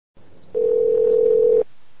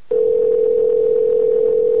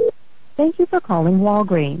Thank you for calling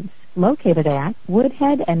Walgreens. Located at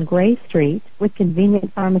Woodhead and Gray Street with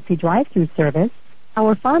convenient pharmacy drive-thru service,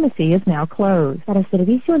 our pharmacy is now closed. Para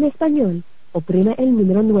servicio en español, oprime el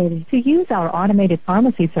número 9. To use our automated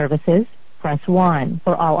pharmacy services, press 1.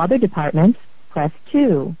 For all other departments, press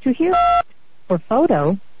 2. To hear for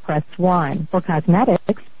photo, press 1. For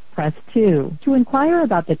cosmetics, press 2. To inquire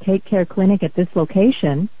about the Take Care Clinic at this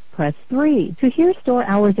location, press 3. To hear store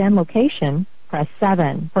hours and location, press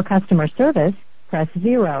 7. For customer service, press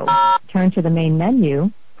 0. Turn to the main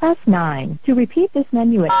menu, press 9. To repeat this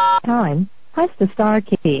menu at any time, press the star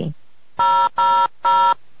key.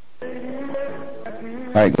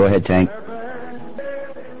 Alright, go ahead, Tank.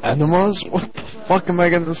 Enemas? What the fuck am I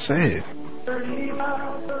gonna say?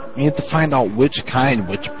 You have to find out which kind,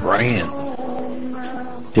 which brand.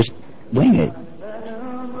 Just wing it.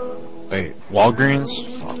 Wait, Walgreens?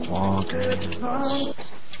 Fuck Walgreens.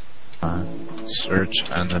 Search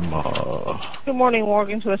Enema. Good morning,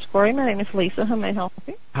 Walgreens West Quarry. My name is Lisa. How may I help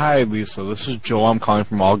you? Hi, Lisa. This is Joe. I'm calling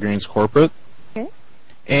from Walgreens Corporate. Okay.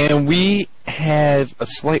 And we have a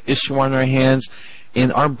slight issue on our hands.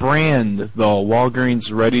 In our brand, the Walgreens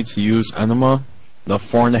Ready-to-Use Enema, the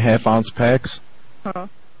 4.5 ounce packs,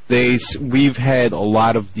 we've had a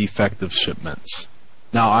lot of defective shipments.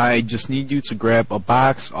 Now, I just need you to grab a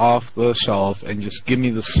box off the shelf and just give me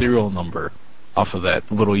the serial number off of that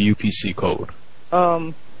little UPC code.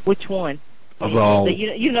 Which one? Well,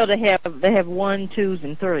 you know they have 1, 2s,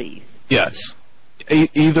 and 3s. Yes.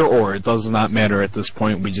 Either or, it does not matter at this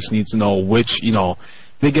point. We just need to know which,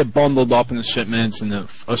 they get bundled up in the shipments, and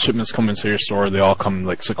if shipments come into your store, they all come in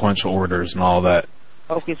like sequential orders and all that.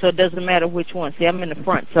 Okay, so it doesn't matter which one. See, I'm in the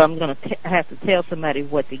front, so I'm going to have to tell somebody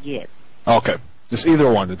what to get. Okay. Just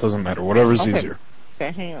either one. It doesn't matter. Whatever's easier.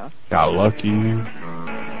 Okay, hang on. Got lucky.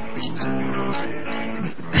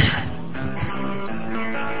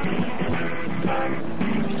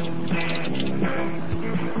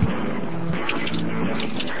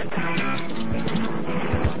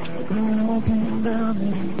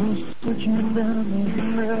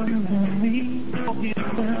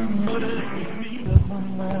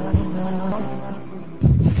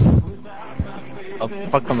 How the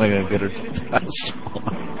fuck am I gonna get her to test?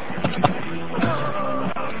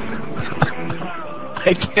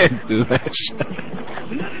 I can't do that shit.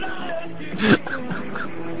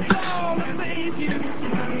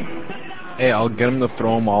 Hey, I'll get him to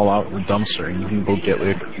throw them all out in the dumpster, and you can go get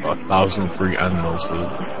like 1,000 free animals, dude.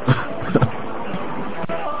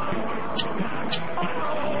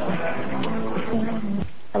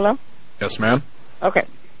 Hello? Yes, ma'am? Okay.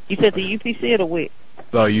 You said the UPC or the WIC?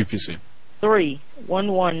 The UPC.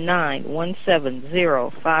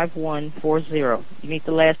 31191705140. You need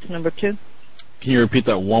the last number 2? Can you repeat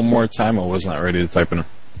that one more time? I was not ready to type in it.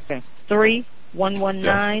 Okay.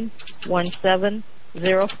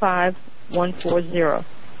 31191705140.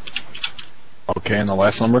 Okay, and the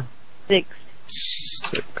last number? 6.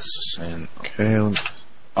 And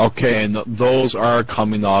okay, and those are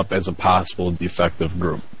coming up as a possible defective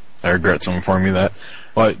group. I regret to inform you that.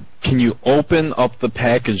 But can you open up the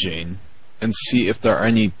packaging and see if there are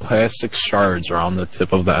any plastic shards around the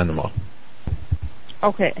tip of the enema?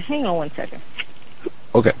 Okay, hang on 1 second.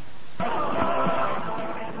 Okay.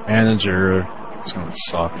 Manager, it's gonna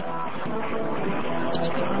suck.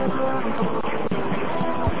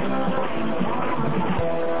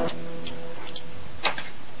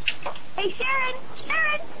 Hey, Sharon!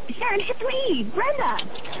 Sharon, it's me, Brenda!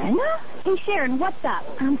 Brenda? Hey, Sharon, what's up?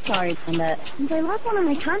 I'm sorry, Brenda. Since I lost one of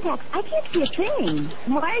my contacts, I can't see a thing.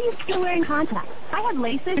 Why are you still wearing contacts? I have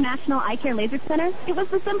LASIK, National Eye Care Laser Center. It was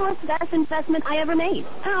the simplest, best investment I ever made.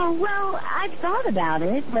 Oh, well, I've thought about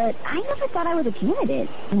it, but I never thought I was a candidate.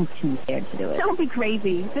 I'm too scared to do it. Don't be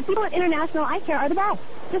crazy. The people at International Eye Care are the best.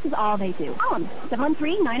 This is all they do. Call them,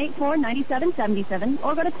 713-984-9777,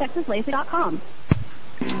 or go to TexasLASIK.com.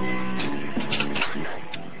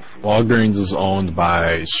 Walgreens is owned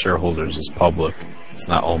by shareholders. It's public. It's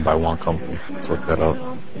not owned by one company. Let's look that up.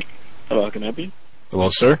 Hello, can I help you? Hello,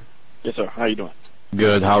 sir? Yes, sir. How are you doing?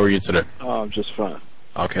 Good. How are you today? I'm just fine.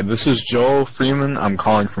 Okay, this is Joe Freeman. I'm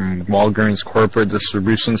calling from Walgreens Corporate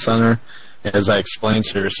Distribution Center. As I explained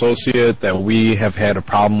to your associate, that we have had a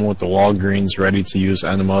problem with the Walgreens Ready-to-Use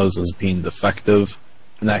Enemas as being defective.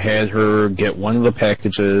 And I had her get one of the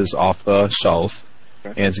packages off the shelf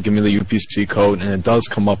and to give me the UPC code, and it does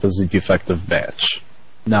come up as a defective batch.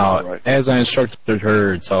 Now, as I instructed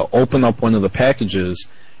her to open up one of the packages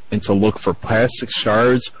and to look for plastic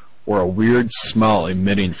shards or a weird smell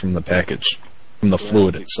emitting from the package, from the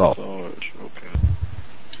fluid itself. Okay.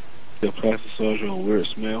 The plastic shards or a weird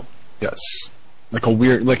smell? Yes. Like a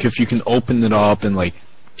weird, like if you can open it up and like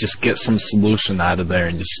just get some solution out of there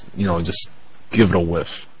and just give it a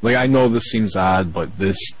whiff. Like, I know this seems odd, but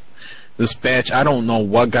this batch, I don't know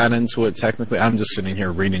what got into it technically. I'm just sitting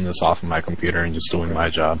here reading this off of my computer and just doing my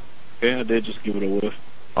job. Yeah, I did just give it a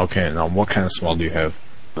whiff. Okay, now what kind of smell do you have?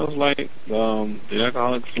 It was like the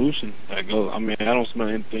alcoholic solution that goes. I mean, I don't smell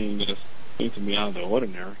anything that seems to be out of the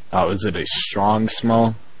ordinary. Oh, is it a strong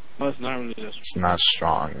smell? No, it's not really. It's not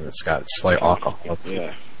strong. It's got slight alcohol.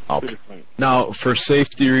 Yeah. Okay. Now, for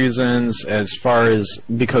safety reasons, as far as,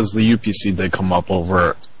 because the UPC did come up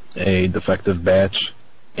over a defective batch,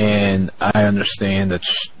 and I understand that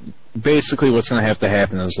basically what's going to have to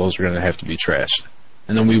happen is those are going to have to be trashed.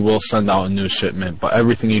 And then we will send out a new shipment, but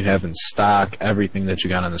everything you have in stock, everything that you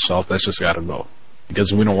got on the shelf, that's just got to go.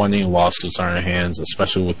 Because we don't want any lawsuits on our hands,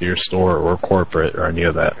 especially with your store or corporate or any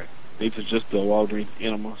of that. Okay. These are just the Walgreens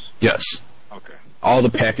Enemas? Yes. Okay. All the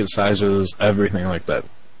package sizes, everything like that.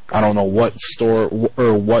 I don't know what store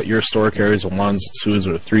or what your store carries, 1s, 2s,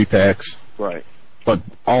 or 3-packs. Right. But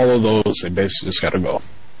all of those, they basically just got to go.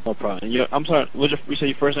 No problem. Yeah, I'm sorry. What did you say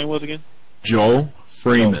your first name was again? Joe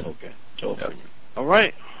Freeman. Oh, okay. Joe yes. Freeman. All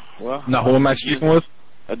right. Well. Now, who am I speaking with?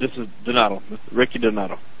 This is Donato. Ricky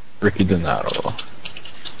Donato. Ricky Donato.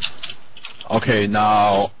 Okay,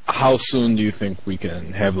 now, how soon do you think we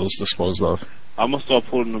can have those disposed of? I'm going to start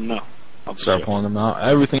pulling them now. Start pulling them out.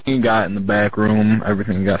 Everything you got in the back room,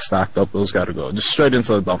 everything you got stocked up, those got to go. Just straight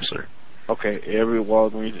into the dumpster. Okay, every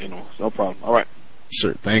Walgreens, no problem. All right.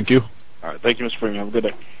 Sir, thank you. All right, thank you, Mr. Freeman. Have a good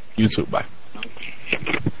day. You too, bye.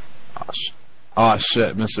 Oh,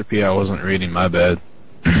 shit, Mr. P, I wasn't reading, my bad.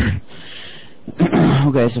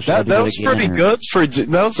 Okay, so that was pretty good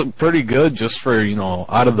that was pretty good just for,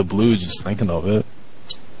 out of the blue, just thinking of it.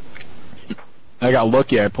 I got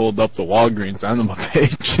lucky. I pulled up the Walgreens Enema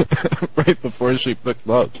page right before she picked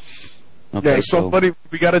up. Okay, yeah,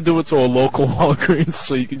 we got to do it to a local Walgreens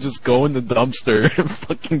so you can just go in the dumpster and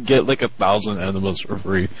fucking get like 1,000 enemas for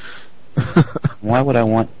free. Why would I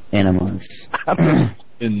want enemas?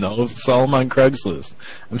 No, sell them on Craigslist.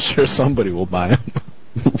 I'm sure somebody will buy them.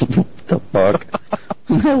 What the fuck?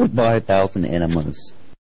 I would buy 1,000 enemas.